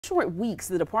Short weeks,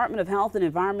 the Department of Health and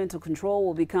Environmental Control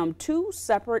will become two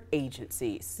separate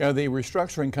agencies. Now, the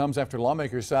restructuring comes after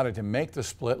lawmakers decided to make the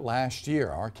split last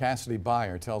year. Our Cassidy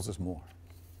Byer tells us more.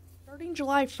 Starting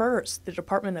July 1st, the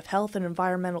Department of Health and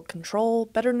Environmental Control,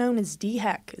 better known as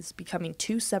DHEC, is becoming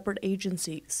two separate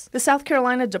agencies. The South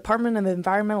Carolina Department of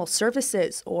Environmental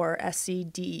Services, or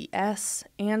SCDES,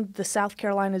 and the South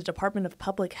Carolina Department of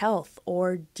Public Health,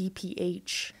 or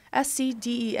DPH.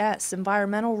 SCDES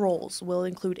environmental roles will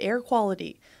include air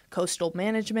quality, coastal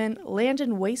management, land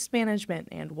and waste management,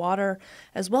 and water,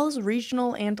 as well as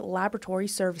regional and laboratory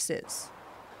services.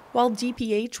 While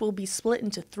DPH will be split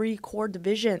into three core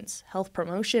divisions: health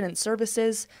promotion and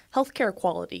services, healthcare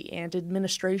quality, and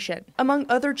administration. Among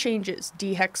other changes,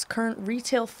 DHEC's current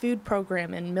retail food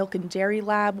program and milk and dairy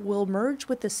lab will merge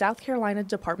with the South Carolina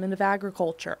Department of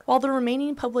Agriculture, while the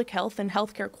remaining public health and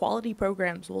healthcare quality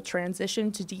programs will transition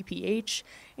to DPH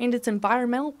and its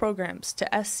environmental programs to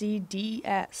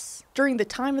SCDES. During the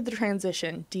time of the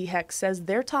transition, DHEC says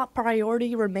their top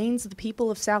priority remains the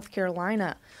people of South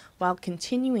Carolina, while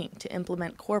continuing to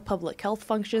implement core public health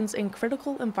functions and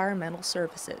critical environmental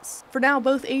services. For now,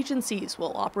 both agencies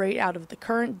will operate out of the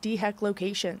current DHEC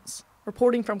locations.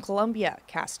 Reporting from Columbia,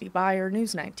 Cassidy Byer,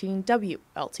 News 19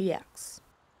 WLTX.